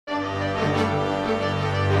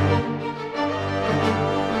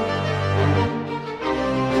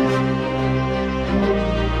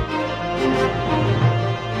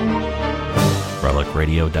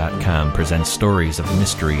RelecRadio.com presents stories of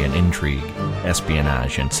mystery and intrigue,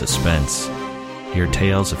 espionage and suspense. Hear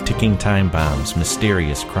tales of ticking time bombs,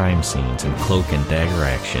 mysterious crime scenes, and cloak and dagger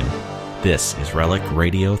action. This is Relic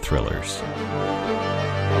Radio Thrillers.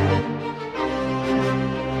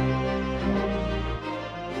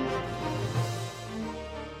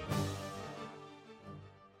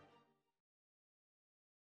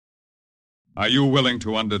 Are you willing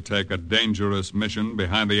to undertake a dangerous mission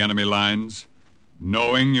behind the enemy lines,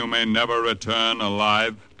 knowing you may never return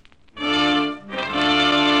alive?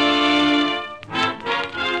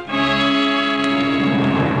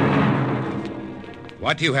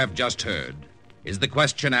 What you have just heard is the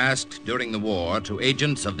question asked during the war to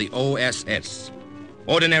agents of the OSS,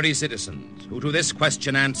 ordinary citizens who to this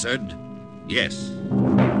question answered, yes.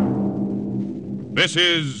 This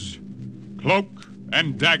is Cloak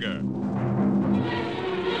and Dagger.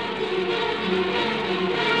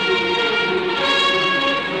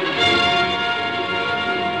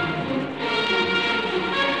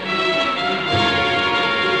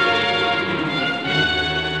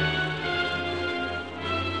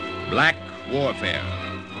 Black warfare,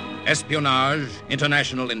 espionage,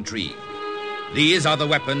 international intrigue. These are the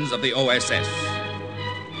weapons of the OSS.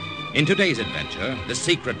 In today's adventure, The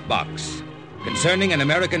Secret Box, concerning an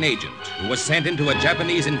American agent who was sent into a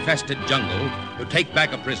Japanese-infested jungle to take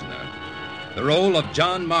back a prisoner. The role of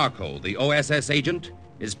John Marco, the OSS agent,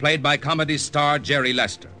 is played by comedy star Jerry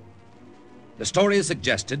Lester. The story is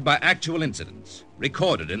suggested by actual incidents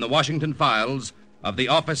recorded in the Washington files of the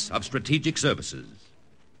Office of Strategic Services.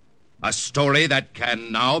 A story that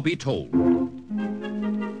can now be told.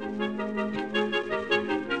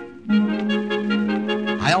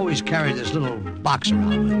 I always carried this little box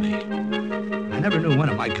around with me. I never knew when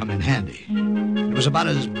it might come in handy. It was about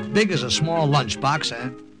as big as a small lunchbox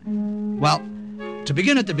and, well, to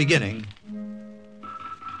begin at the beginning,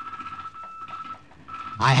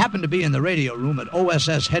 I happened to be in the radio room at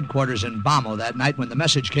OSS headquarters in Bamo that night when the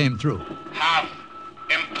message came through. Have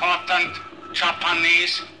important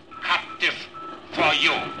Japanese captive for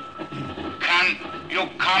you. Can you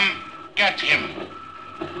come get him?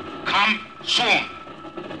 Come soon.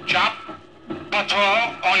 Jap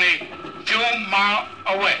patrol only few miles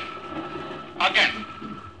away. Again,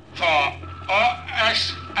 for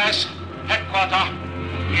OSS headquarters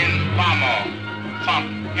in Bamo,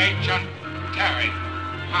 from Agent Terry.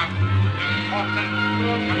 Have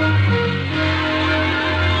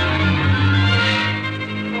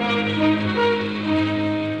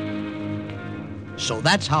So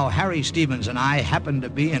that's how Harry Stevens and I happened to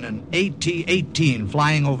be in an AT-18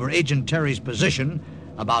 flying over Agent Terry's position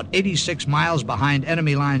about 86 miles behind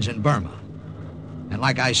enemy lines in Burma. And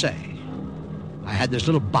like I say, I had this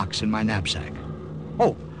little box in my knapsack.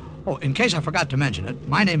 Oh, in case I forgot to mention it,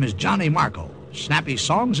 my name is Johnny Marco. Snappy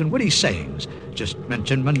songs and witty sayings. Just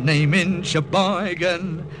mention my name in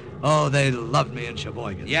Sheboygan. Oh, they loved me in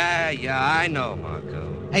Sheboygan. Yeah, I know, Marco.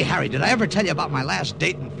 Hey, Harry, did I ever tell you about my last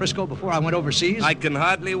date in Frisco before I went overseas? I can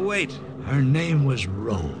hardly wait. Her name was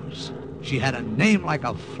Rose. She had a name like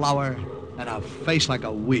a flower and a face like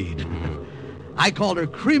a weed. I called her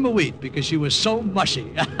Cream of Wheat because she was so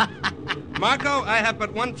mushy. Marco, I have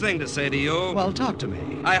but one thing to say to you. Well, talk to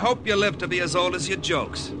me. I hope you live to be as old as your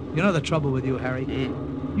jokes. You know the trouble with you, Harry?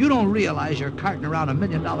 You don't realize you're carting around $1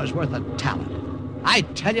 million worth of talent. I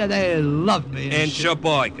tell you, they love me. In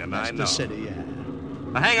Sheboygan, That's I know. the city, yeah.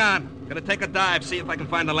 Now, hang on. Gonna take a dive, see if I can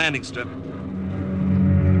find the landing strip.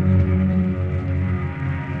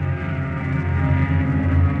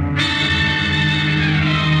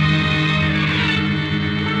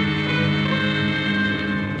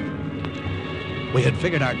 We had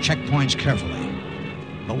figured our checkpoints carefully.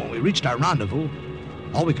 But when we reached our rendezvous,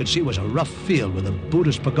 all we could see was a rough field with a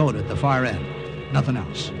Buddhist pagoda at the far end. Nothing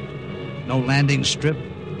else. No landing strip,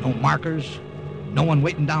 no markers, no one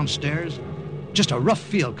waiting downstairs. Just a rough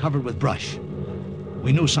field covered with brush.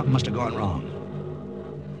 We knew something must have gone wrong.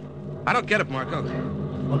 I don't get it, Marco.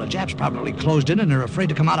 Well, the Japs probably closed in and they're afraid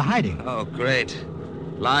to come out of hiding. Oh, great.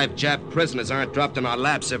 Live Jap prisoners aren't dropped in our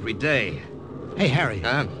laps every day. Hey, Harry.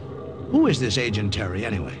 Huh? Who is this Agent Terry,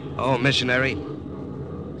 anyway? Oh, missionary.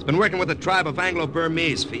 He's been working with a tribe of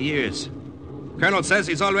Anglo-Burmese for years. Colonel says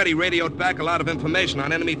he's already radioed back a lot of information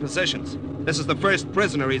on enemy positions. This is the first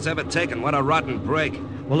prisoner he's ever taken. What a rotten break.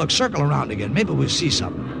 Well, look, circle around again. Maybe we'll see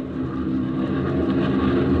something.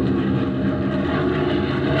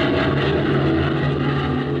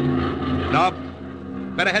 Nope.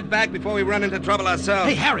 Better head back before we run into trouble ourselves.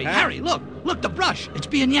 Hey, Harry, Harry, look. Look, the brush. It's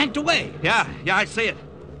being yanked away. Yeah, I see it.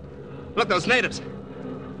 Look, those natives.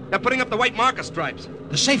 They're putting up the white marker stripes.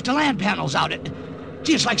 The safe-to-land panel's out.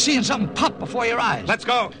 Gee, it's like seeing something pop before your eyes. Let's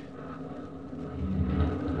go.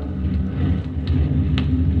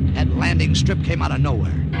 That landing strip came out of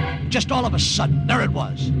nowhere. Just all of a sudden, there it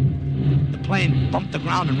was. The plane bumped the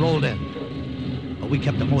ground and rolled in. But we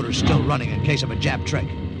kept the motors still running in case of a Jap trick.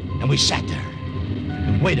 And we sat there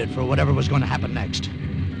and waited for whatever was going to happen next.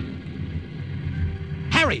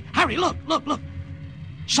 Harry, look.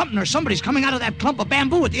 Something or somebody's coming out of that clump of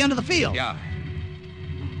bamboo at the end of the field. Yeah.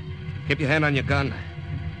 Keep your hand on your gun.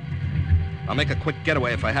 I'll make a quick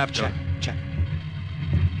getaway if I have to. Check.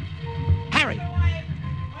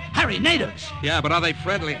 Harry, natives. Yeah, but are they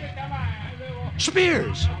friendly?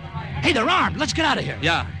 Spears. Hey, they're armed. Let's get out of here.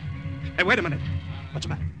 Yeah. Hey, wait a minute. What's the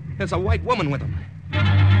matter? There's a white woman with them.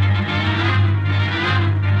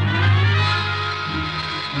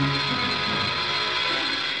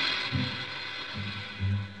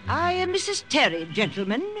 I am Mrs. Terry,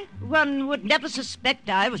 gentlemen. One would never suspect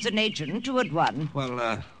I was an agent, would one?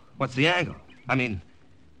 Well, what's the angle? I mean,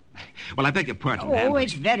 well, I beg your pardon, Oh, ma'am.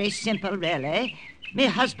 it's very simple, really. My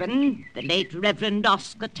husband, the late Reverend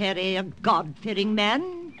Oscar Terry, a God-fearing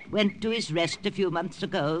man, went to his rest a few months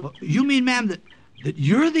ago. You mean, ma'am, that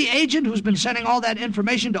you're the agent who's been sending all that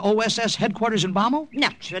information to OSS headquarters in Bomo?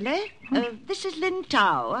 Naturally. This is Lin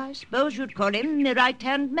Tao. I suppose you'd call him the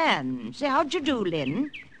right-hand man. Say, how'd you do,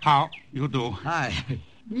 Lin? How you do? Hi.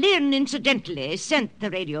 Lin, incidentally, sent the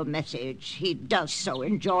radio message. He does so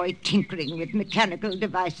enjoy tinkering with mechanical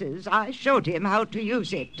devices. I showed him how to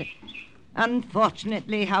use it.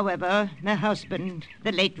 Unfortunately, however, my husband,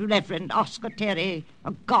 the late Reverend Oscar Terry,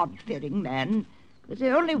 a God-fearing man, was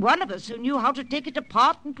the only one of us who knew how to take it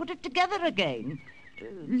apart and put it together again.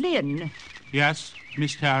 Lin, Yes,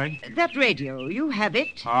 Miss Terry. that radio, you have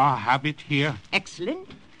it? Have it here. Excellent.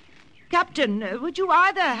 Captain, would you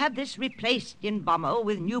either have this replaced in Bomo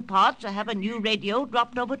with new parts or have a new radio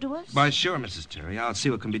dropped over to us? Why, sure, Mrs. Terry. I'll see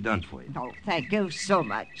what can be done for you. Oh, thank you so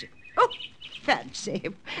much. Oh, fancy.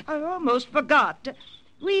 I almost forgot.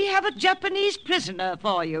 We have a Japanese prisoner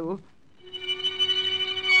for you.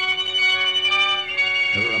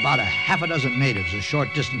 There were about a half a dozen natives a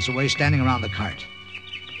short distance away standing around the cart.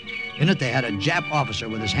 In it, they had a Jap officer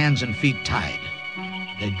with his hands and feet tied.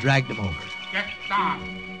 They dragged him over. Get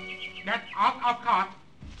down. Get out of cart.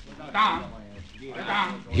 Down. Get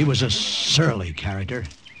down. He was a surly character.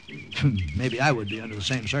 Maybe I would be under the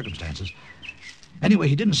same circumstances. Anyway,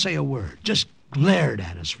 he didn't say a word, just glared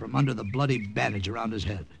at us from under the bloody bandage around his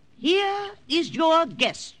head. Here is your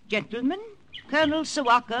guest, gentlemen. Colonel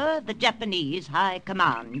Sawaka, the Japanese High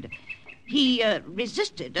Command. He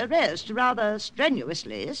resisted arrest rather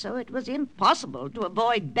strenuously, so it was impossible to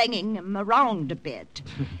avoid banging him around a bit.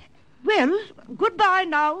 Well, goodbye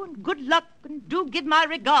now, and good luck, and do give my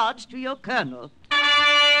regards to your colonel.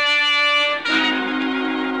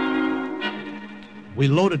 We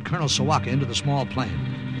loaded Colonel Sawaka into the small plane.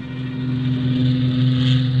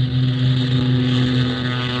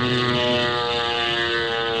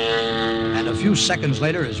 And a few seconds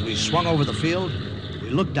later, as we swung over the field, we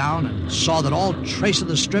looked down and saw that all trace of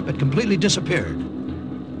the strip had completely disappeared.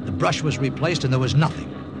 The brush was replaced and there was nothing.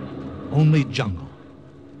 Only jungle.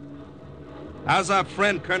 How's our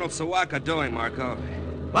friend Colonel Sawaka doing, Marco?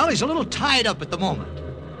 Well, he's a little tied up at the moment.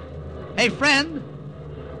 Hey, friend,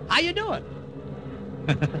 how you doing?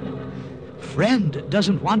 Friend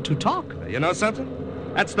doesn't want to talk. You know something?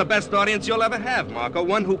 That's the best audience you'll ever have, Marco.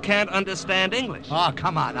 One who can't understand English. Oh,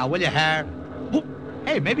 come on now, will you, Harry? Oh,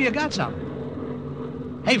 hey, maybe you got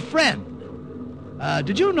something. Hey, friend,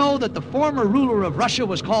 did you know that the former ruler of Russia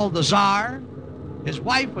was called the Tsar? His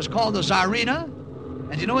wife was called the Tsarina?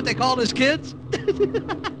 And you know what they called his kids?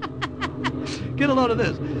 Get a load of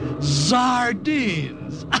this.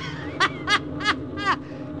 Sardines.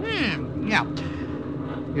 Yeah.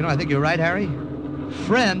 You know, I think you're right, Harry.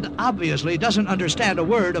 Friend obviously doesn't understand a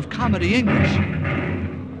word of comedy English.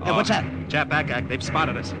 Hey, what's that? Jap-Ak, they've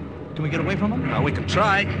spotted us. Can we get away from them? Well, we can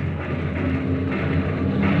try.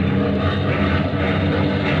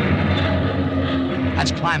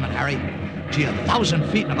 That's climbing, Harry. Gee, 1,000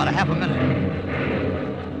 feet in about a half a minute.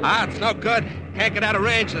 It's no good. Can't get out of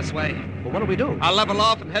range this way. Well, what do we do? I'll level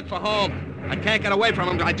off and head for home. I can't get away from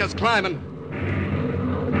him by just climbing.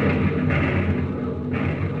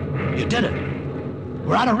 You did it.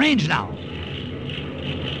 We're out of range now.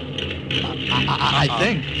 I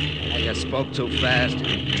think. You spoke too fast.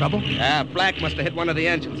 Trouble? Yeah, flak must have hit one of the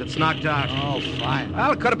engines. It's knocked out. Oh, fine.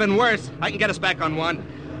 Well, it could have been worse. I can get us back on one.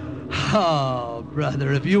 Oh,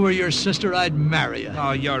 brother, if you were your sister, I'd marry you.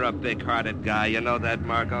 Oh, you're a big-hearted guy. You know that,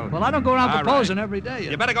 Marco. Well, I don't go around All proposing right. every day.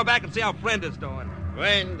 You better go back and see how friend is doing.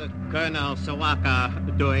 Friend Colonel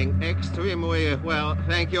Sawaka doing extremely well,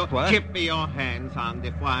 thank you. What? Keep your hands on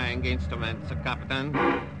the flying instruments, Captain.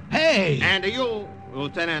 Hey! And you,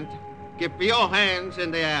 Lieutenant, keep your hands in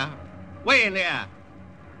the air. Way in the air.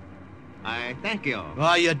 I thank you.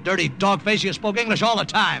 Oh, you dirty dogface, you spoke English all the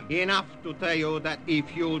time. Enough to tell you that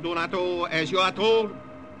if you do not do as you are told,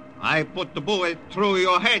 I put the bullet through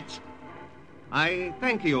your head. I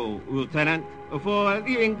thank you, Lieutenant, for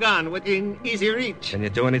leaving gun within easy reach. Can you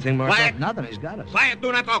do anything, Marco? Quiet. Nothing, he's got us. Quiet,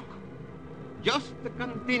 do not talk. Just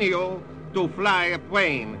continue to fly a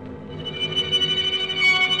plane.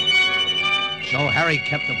 So Harry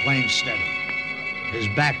kept the plane steady, his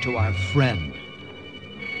back to our friend.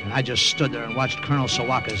 And I just stood there and watched Colonel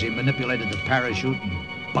Sawaka as he manipulated the parachute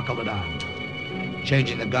and buckled it on,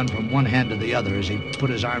 changing the gun from one hand to the other as he put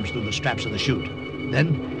his arms through the straps of the chute.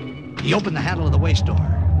 Then he opened the handle of the waist door.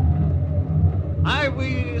 I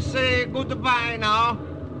will say goodbye now.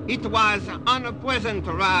 It was an unpleasant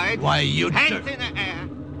ride. Why, you... Hands in the air.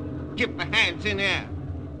 Keep the hands in the air.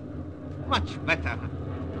 Much better.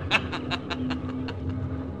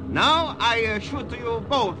 Now I shoot you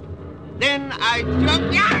both. Then I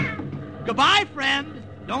jump. Yeah! Goodbye, friend.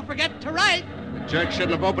 Don't forget to write. The jerk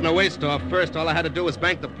shouldn't have opened the waist door first. All I had to do was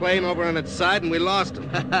bank the plane over on its side, and we lost him.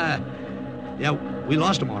 Yeah, we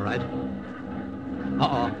lost him, all right.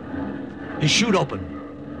 Uh-oh. His chute opened.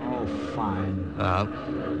 Oh, fine. Well,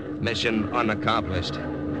 mission unaccomplished.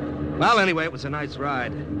 Well, anyway, it was a nice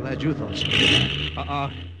ride. I'm glad you thought so.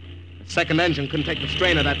 Uh-oh. The second engine couldn't take the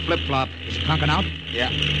strain of that flip-flop. Is it conking out? Yeah.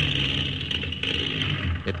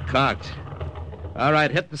 It cocked. All right,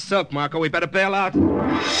 hit the silk, Marco. We better bail out.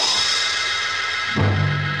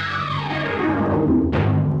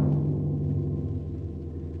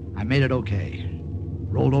 I made it okay.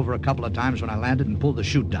 Rolled over a couple of times when I landed and pulled the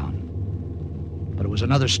chute down. But it was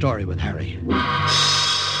another story with Harry.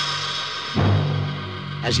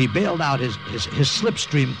 As he bailed out, his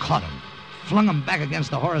slipstream caught him, flung him back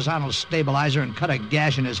against the horizontal stabilizer and cut a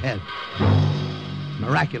gash in his head.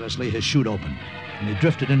 Miraculously, his chute opened, and he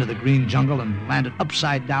drifted into the green jungle and landed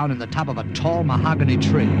upside down in the top of a tall mahogany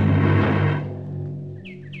tree.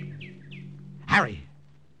 Harry!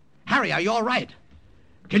 Harry, are you all right?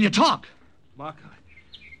 Can you talk? Marco,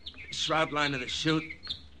 the shroud line of the chute,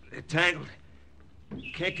 they're tangled.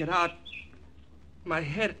 Can't get out. My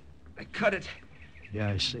head, I cut it. Yeah,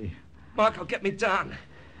 I see. Marco, get me down.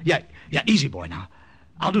 Yeah, easy, boy, now.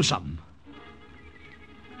 I'll do something.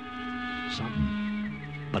 Something?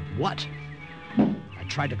 But what? I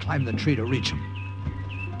tried to climb the tree to reach him,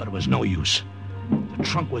 but it was no use. The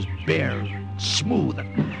trunk was bare, smooth,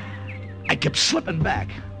 and I kept slipping back.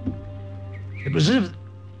 It was as if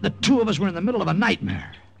the two of us were in the middle of a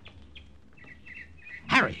nightmare.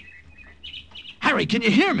 Harry! Harry, can you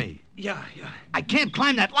hear me? Yeah. I can't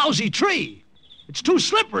climb that lousy tree. It's too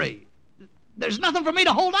slippery. There's nothing for me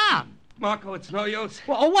to hold on. Marco, it's no use.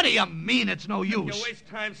 Well, what do you mean it's no use? If you waste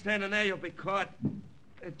time standing there, you'll be caught.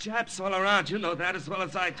 There are Japs all around. You know that as well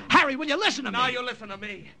as I do. Harry, will you listen to me? No, you listen to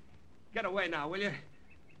me. Get away now, will you?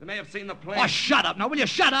 They may have seen the plane. Oh, shut up. Now, will you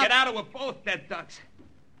shut up? Get out or we're both dead ducks.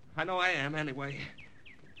 I know I am, anyway.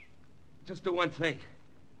 Just do one thing.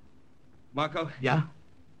 Marco? Yeah?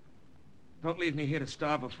 Don't leave me here to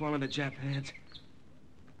starve or fall into Jap hands.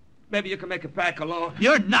 Maybe you can make it back alone.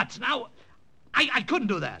 You're nuts. Now, I couldn't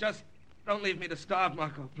do that. Just don't leave me to starve,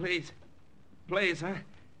 Marco, please. Please, huh?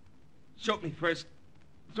 Shoot me first.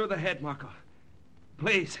 Through the head, Marco.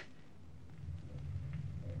 Please.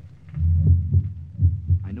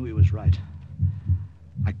 I knew he was right.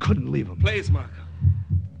 I couldn't leave him. Please, Marco.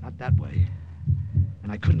 Not that way.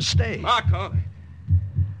 And I couldn't stay. Marco!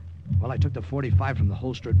 Well, I took the .45 from the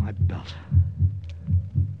holster at my belt.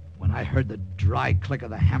 When I heard the dry click of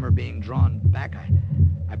the hammer being drawn back,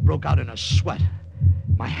 I broke out in a sweat.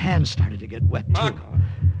 My hands started to get wet, too. Marco!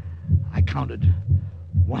 I counted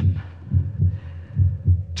 1,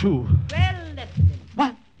 2... Well, Lieutenant.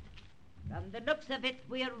 What? From the looks of it,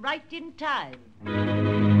 we're right in time.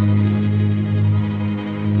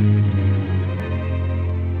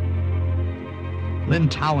 Lin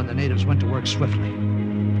Tao and the natives went to work swiftly,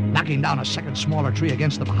 knocking down a second smaller tree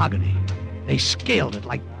against the mahogany. They scaled it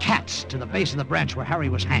like cats to the base of the branch where Harry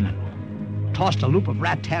was hanging, tossed a loop of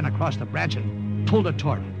rattan across the branch and pulled it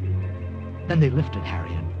toward him. Then they lifted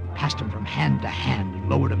Harry and passed him from hand to hand and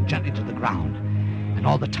lowered him gently to the ground. And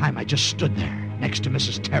all the time I just stood there next to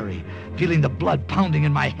Mrs. Terry, feeling the blood pounding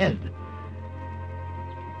in my head.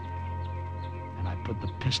 And I put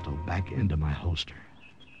the pistol back into my holster.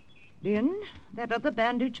 Lynn, that other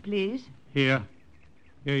bandage, please. Here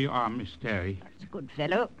you are, Miss Terry. That's a good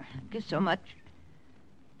fellow. Thank you so much.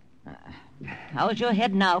 How's your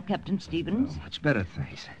head now, Captain Stevens? Much better,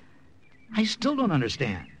 thanks. I still don't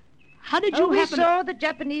understand. How did you We happen saw the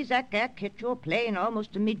Japanese ack-ack hit your plane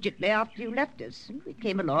almost immediately after you left us. And we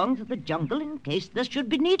came along to the jungle in case there should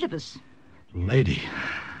be need of us. Lady,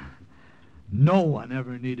 no one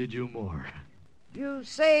ever needed you more. You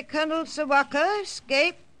say Colonel Sawaka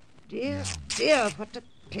escaped? Dear, dear, what a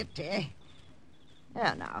pity.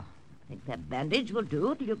 There now. I think that bandage will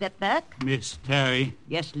do till you get back. Miss Terry,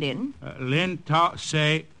 Yes, Lin? Lin Ta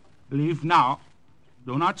say, leave now.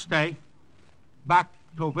 Do not stay. Back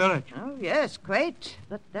to village. Oh, yes, quite.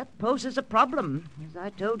 But that poses a problem. As I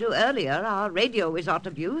told you earlier, our radio is out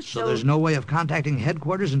of use, So there's no way of contacting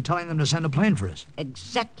headquarters and telling them to send a plane for us?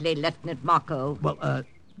 Exactly, Lieutenant Marco. Well,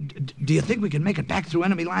 do you think we can make it back through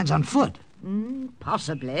enemy lines on foot?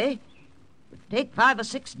 Possibly. It'd take 5 or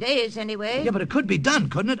 6 days anyway. Yeah, but it could be done,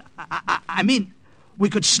 couldn't it? I mean, we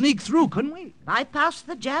could sneak through, couldn't we? Bypass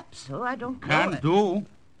the Japs, so I don't know Can it. do.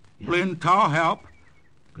 Lin Ta help.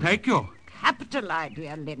 Take you. Capital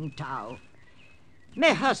idea, Lin Tao. My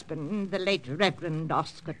husband, the late Reverend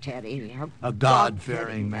Oscar Terry, A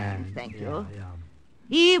God-fearing man. Thank Yeah, you. yeah.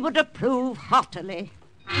 He would approve heartily.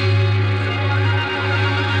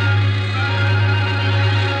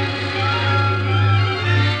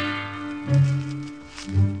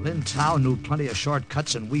 Lin Tao knew plenty of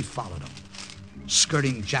shortcuts, and we followed him,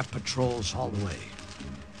 skirting Jap patrols all the way.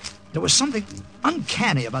 There was something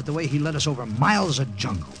uncanny about the way he led us over miles of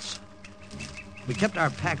jungles. We kept our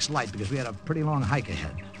packs light because we had a pretty long hike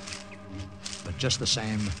ahead. But just the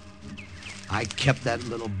same, I kept that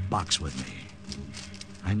little box with me.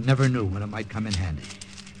 I never knew when it might come in handy.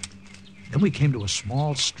 Then we came to a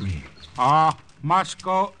small stream. Must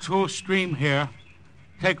go through stream here.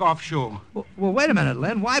 Take off shoe. Well, wait a minute,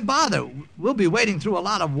 Lin. Why bother? We'll be wading through a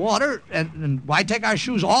lot of water, and why take our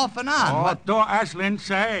shoes off and on? What? Do as Lin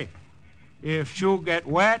say. If shoe get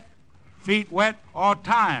wet, feet wet all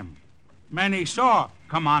time. Many sore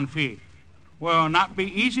come on feet. Will not be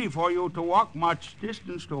easy for you to walk much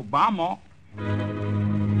distance to Bamo.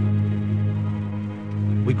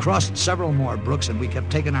 We crossed several more brooks, and we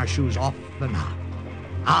kept taking our shoes off and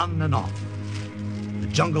on and off. The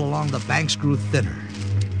jungle along the banks grew thinner,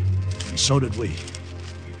 and so did we.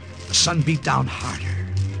 The sun beat down harder.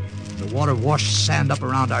 The water washed sand up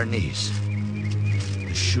around our knees.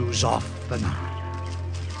 The shoes off and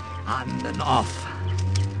on and off.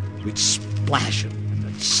 We'd splash and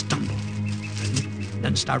then stumble, and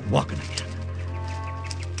then start walking again.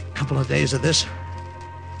 A couple of days of this,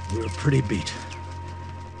 we were pretty beat.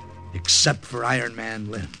 Except for Iron Man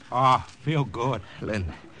Lin. Feel good.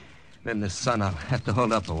 Lin, the sun, I'll have to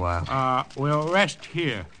hold up a while. We'll rest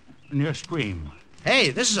here, near stream.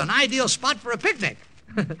 Hey, this is an ideal spot for a picnic.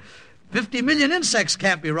 50 million insects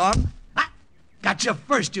can't be wrong. Got you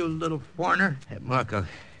first, you little foreigner. Hey, Marco,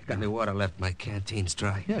 got any water left? My canteen's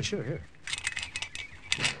dry. Yeah, sure, here.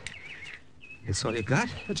 It's all you got?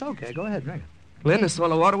 It's okay. Go ahead, drink it. Lin, this all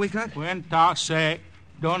the water we got? When Ta say,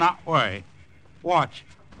 do not worry. Watch.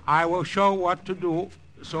 I will show what to do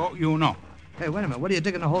so you know. Hey, wait a minute. What are you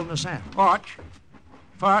digging a hole in the sand? Watch.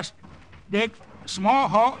 First, dig small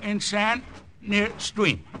hole in sand near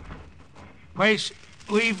stream. Place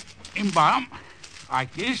leaf in bottom,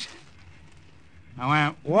 like this. Now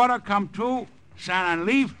when water come through sand and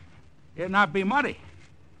leaf, it not be muddy.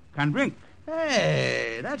 Can drink.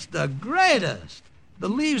 Hey, that's the greatest. The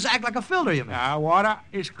leaves act like a filter, you mean? Water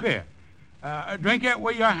is clear. Drink it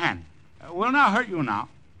with your hand. Will not hurt you now.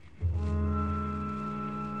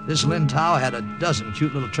 This Lin Tao had a dozen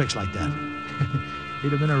cute little tricks like that.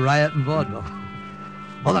 He'd have been a riot in vaudeville.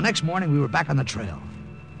 Well, the next morning we were back on the trail,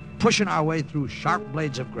 pushing our way through sharp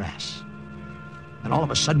blades of grass. And all of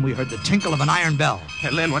a sudden we heard the tinkle of an iron bell. Hey,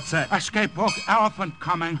 Lin, what's that? Escape book, elephant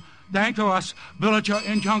coming. Dangerous. Villager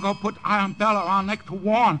in jungle put iron bell around neck to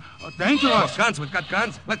warn. Dangerous. Guns, we've got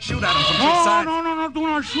guns. Let's shoot at him from three No, sides. no, do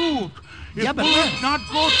not shoot. If Yeah, but bullets not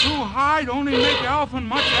go too high, only make the elephant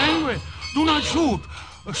much angry. Do not shoot.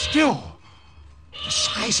 Still. The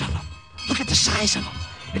size of them. Look at the size of them.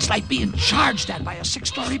 It's like being charged at by a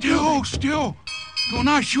 6-story building. Still. Do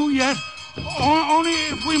not shoot yet. Only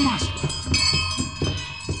if we must.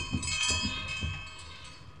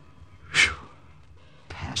 Whew.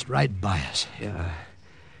 Passed right by us. Yeah.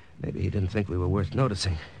 Maybe he didn't think we were worth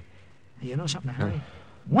noticing. Hey, you know something, Harry?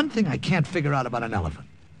 One thing I can't figure out about an elephant.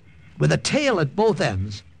 With a tail at both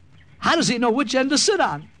ends, how does he know which end to sit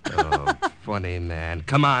on? Oh, funny man.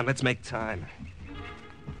 Come on, let's make time.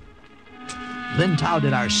 Lin Tao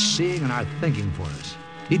did our seeing and our thinking for us.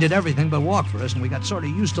 He did everything but walk for us, and we got sort of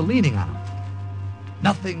used to leaning on him.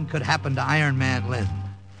 Nothing could happen to Iron Man Lin.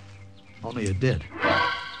 Only it did.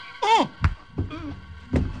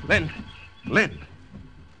 Lynn.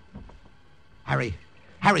 Harry,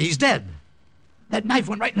 he's dead. That knife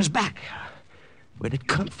went right in his back. Where'd it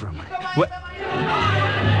come from?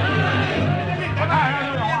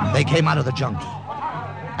 They came out of the jungle.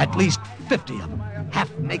 At least 50 of them.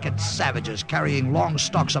 Half-naked savages carrying long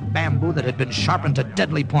stalks of bamboo that had been sharpened to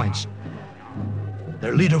deadly points.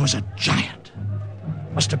 Their leader was a giant.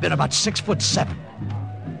 Must have been about 6'7".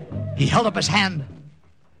 He held up his hand,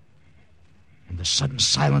 and the sudden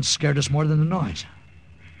silence scared us more than the noise.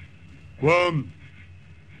 Quam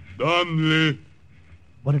Donley.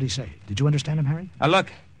 What did he say? Did you understand him, Harry?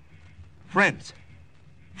 Look. Friends.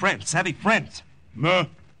 Savvy friends. No,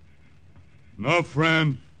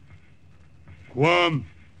 friend. Quam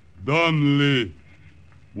Donley.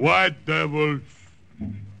 White devils.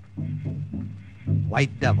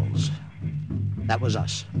 White devils. That was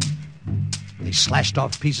us. They slashed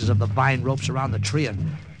off pieces of the vine ropes around the tree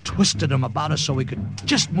and twisted them about us so we could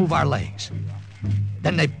just move our legs.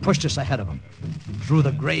 Then they pushed us ahead of them, through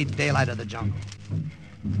the gray daylight of the jungle,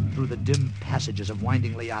 through the dim passages of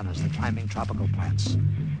winding lianas, the climbing tropical plants.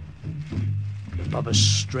 And above us,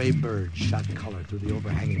 stray birds shot color through the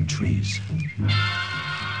overhanging trees.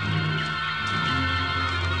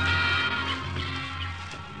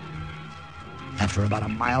 After about a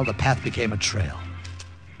mile, the path became a trail.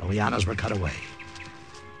 The lianas were cut away.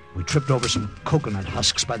 We tripped over some coconut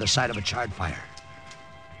husks by the side of a charred fire.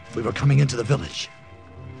 We were coming into the village.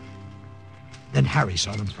 Then Harry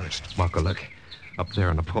saw them first. Marco, look. Up there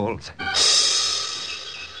on the poles.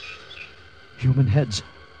 Human heads.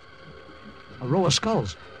 A row of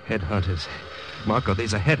skulls. Headhunters. Marco,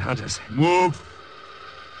 these are headhunters. Move.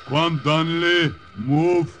 Quam Donley,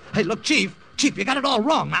 move. Hey, look, Chief, you got it all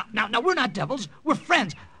wrong. Now, we're not devils. We're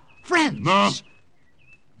friends. Friends.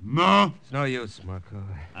 No. It's no use, Marco.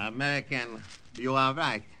 American, you are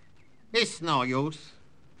right. It's no use.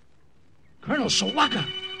 Colonel Sawaka.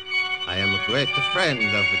 I am a great friend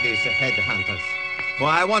of these headhunters, for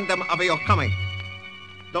I warned them of your coming.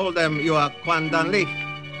 Told them you are Quam Donley,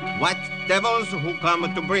 white devils who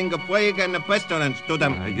come to bring plague and pestilence to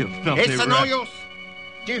them. You filthy It's no use.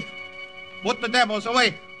 Chief, put the devils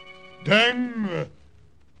away. Deng.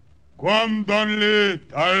 Quam Donley,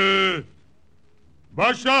 Tal.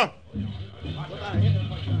 Basha.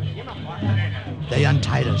 They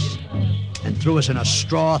untied us and threw us in a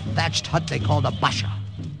straw-thatched hut they called a basha.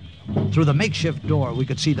 Through the makeshift door, we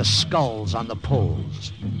could see the skulls on the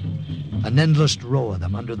poles. An endless row of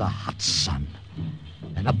them under the hot sun.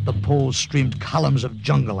 And up the poles streamed columns of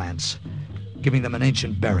jungle ants, giving them an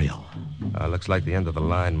ancient burial. Looks like the end of the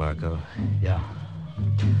line, Marco. Yeah.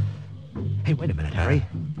 Hey, wait a minute, Harry.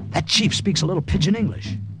 That chief speaks a little pidgin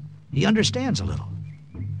English. He understands a little.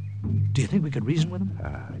 Do you think we could reason with him?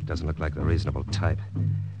 He doesn't look like the reasonable type.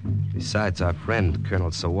 Besides, our friend,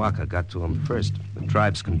 Colonel Sawaka, got to him first. The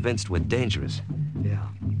tribe's convinced we're dangerous. Yeah.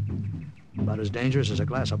 About as dangerous as a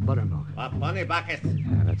glass of buttermilk. A bunny bucket.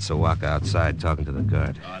 That's Sawaka outside talking to the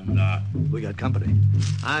guard. We got company.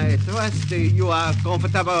 I trust you are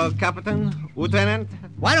comfortable, Captain, Lieutenant.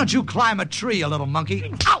 Why don't you climb a tree, you little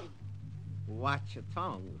monkey? Ow! Watch your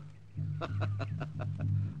tongue.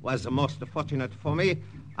 Was most fortunate for me.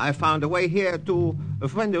 I found a way here to a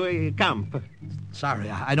friendly camp. Sorry,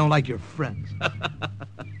 I don't like your friends.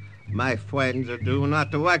 My friends do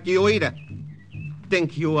not like you either.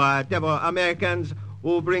 Think you are devil Americans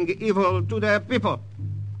who bring evil to their people.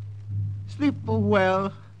 Sleep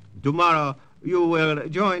well. Tomorrow you will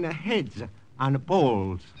join heads and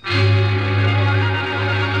poles.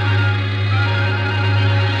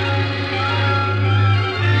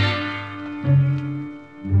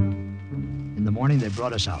 In the morning, they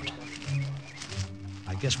brought us out.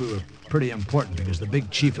 I guess we were pretty important because the big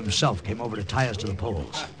chief himself came over to tie us to the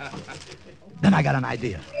poles. Then I got an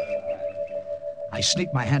idea. I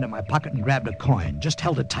sneaked my hand in my pocket and grabbed a coin, just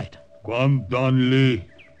held it tight. Quam Donley,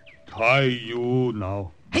 tie you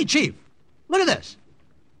now. Hey, Chief, look at this.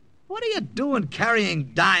 What are you doing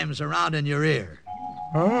carrying dimes around in your ear?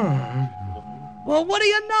 Well, what do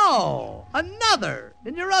you know? Another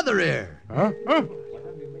in your other ear.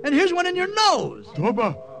 And here's one in your nose.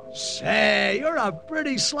 Toba. Say, you're a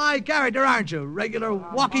pretty sly character, aren't you? Regular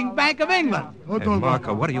walking Bank of England. Hey,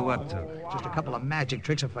 Marco, what are you up to? Just a couple of magic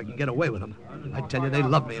tricks if I can get away with them. I tell you, they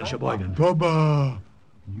love me in Sheboygan. Toba.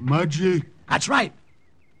 Magic. That's right.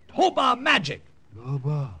 Toba magic.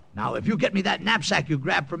 Toba. Now, if you get me that knapsack you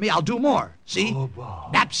grabbed from me, I'll do more. See? Toba.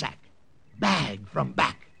 Knapsack. Bag from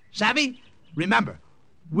back. Savvy? Remember,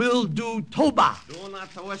 we'll do Toba. Do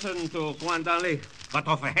not listen to Quam Donley. Cut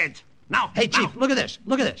off a head. Now. Hey, Chief, now. look at this.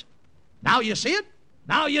 Look at this. Now you see it.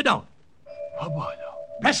 Now you don't.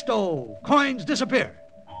 Presto. Coins disappear.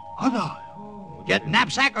 Get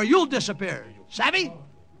knapsack or you'll disappear. Savvy?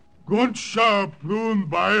 Guncha plun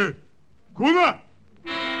by Kuna.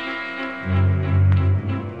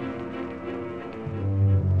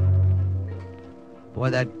 Boy,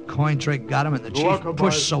 that coin trick got him, and the chief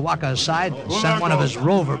pushed Sawaka aside and sent one of his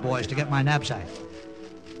rover boys to get my knapsack.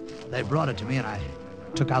 They brought it to me, and I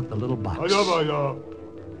took out the little box.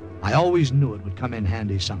 I always knew it would come in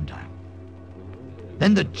handy sometime.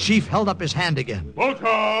 Then the chief held up his hand again.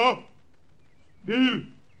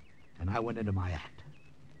 And I went into my act.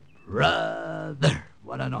 Brother,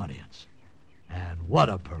 what an audience. And what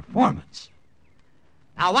a performance.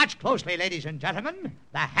 Now watch closely, ladies and gentlemen.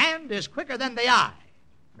 The hand is quicker than the eye.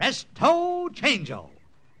 Presto changeo.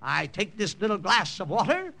 I take this little glass of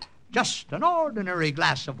water, just an ordinary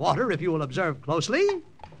glass of water, if you will observe closely,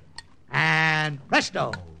 and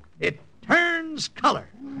presto, it turns color.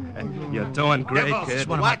 You're doing great, It's kid.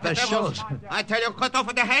 one of my best shows. I tell you, cut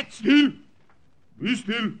off the heads. Still. Be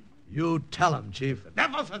still. You tell him, Chief.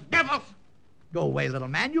 Devils. Go away, little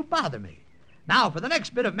man. You bother me. Now for the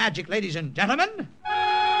next bit of magic, ladies and gentlemen.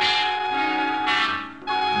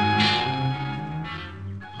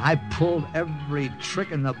 I pulled every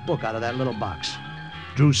trick in the book out of that little box.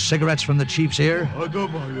 Drew cigarettes from the chief's ear.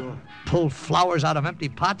 Pulled flowers out of empty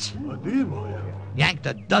pots. Yanked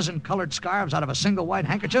a dozen colored scarves out of a single white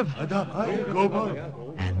handkerchief.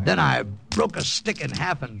 And then I broke a stick in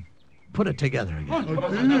half and put it together again.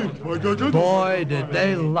 Boy, did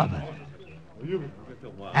they love it.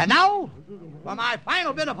 And now, for my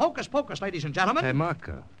final bit of hocus pocus, ladies and gentlemen. Hey,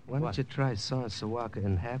 Marco, why don't you try sawing Sawaka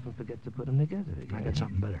in half and forget to put them together again? I got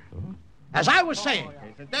something better. As I was saying.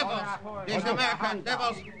 Devils. These American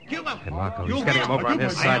devils. Cuba. Hey, Marco, he's getting them over on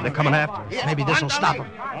his side. They're coming after us. Maybe this will stop him.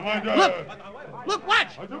 Look,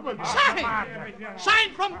 watch.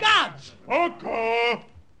 Sign from gods.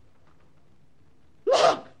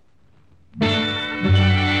 Look.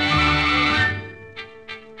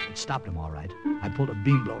 It stopped him all right. I pulled a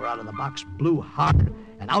beam blower out of the box, blew hard,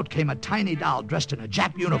 and out came a tiny doll dressed in a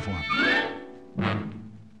Jap uniform.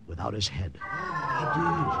 Without his head.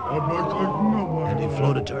 And he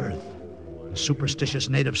floated to Earth. The superstitious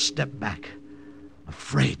natives stepped back,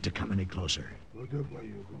 afraid to come any closer.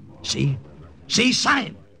 See? See,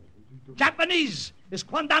 sign. Japanese is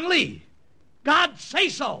Kwandan Lee. God say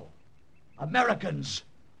so. Americans,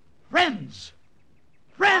 friends.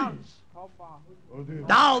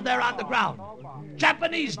 Doll there on the ground.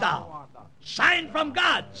 Japanese doll. Sign from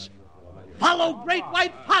gods. Follow Great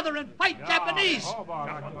White Father and fight Japanese.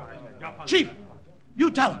 Chief,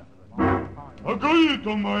 you tell him. He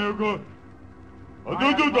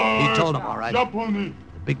told him, all right. The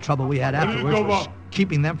big trouble we had afterwards was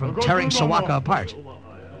keeping them from tearing Sawaka apart.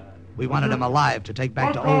 We wanted him alive to take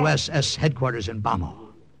back to OSS headquarters in Bamo.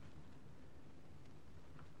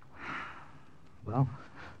 Well,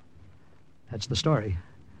 that's the story.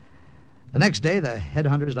 The next day, the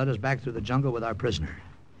headhunters led us back through the jungle with our prisoner.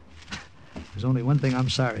 There's only one thing I'm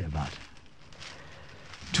sorry about.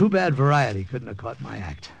 Too bad Variety couldn't have caught my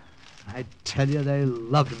act. I tell you, they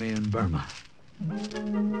loved me in Burma.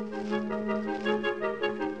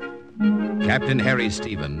 Captain Harry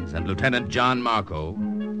Stevens and Lieutenant John Marco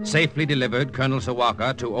safely delivered Colonel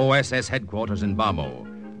Sawaka to OSS headquarters in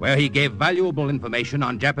Bamo, where he gave valuable information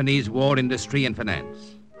on Japanese war industry and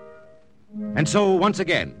finance. And so, once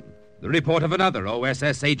again, the report of another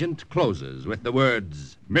OSS agent closes with the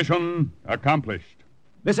words, Mission accomplished.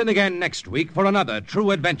 Listen again next week for another true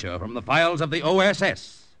adventure from the files of the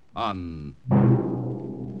OSS on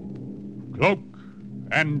Cloak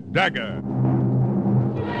and Dagger.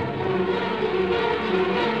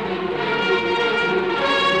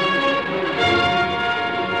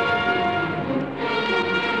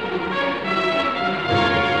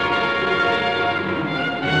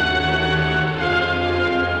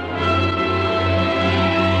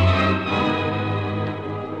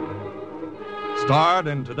 Starred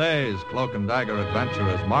in today's Cloak and Dagger adventure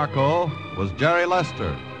as Marco was Jerry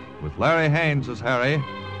Lester, with Larry Haynes as Harry,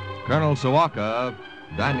 Colonel Sawaka,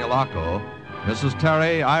 Daniel Acco, Mrs.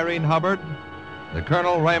 Terry, Irene Hubbard, the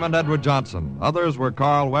Colonel Raymond Edward Johnson. Others were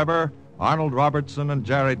Carl Weber, Arnold Robertson, and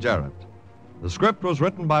Jerry Jarrett. The script was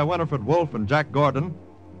written by Winifred Wolfe and Jack Gordon.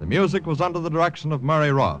 The music was under the direction of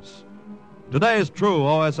Murray Ross. Today's true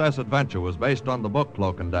OSS adventure was based on the book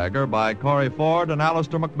Cloak and Dagger by Corey Ford and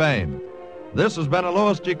Alistair McBain. This has been a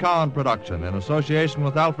Louis G. Cowan production in association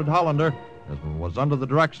with Alfred Hollander, as was under the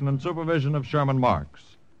direction and supervision of Sherman Marks.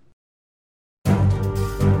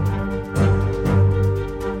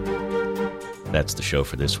 That's the show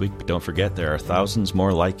for this week, but don't forget there are thousands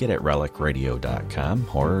more like it at relicradio.com.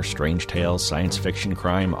 Horror, strange tales, science fiction,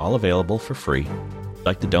 crime, all available for free.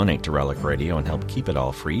 like to donate to Relic Radio and help keep it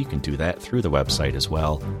all free, you can do that through the website as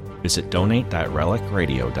well. Visit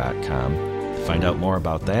donate.relicradio.com to find out more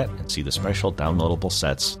about that and see the special downloadable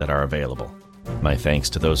sets that are available. My thanks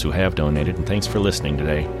to those who have donated, and thanks for listening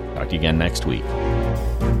today. Talk to you again next week.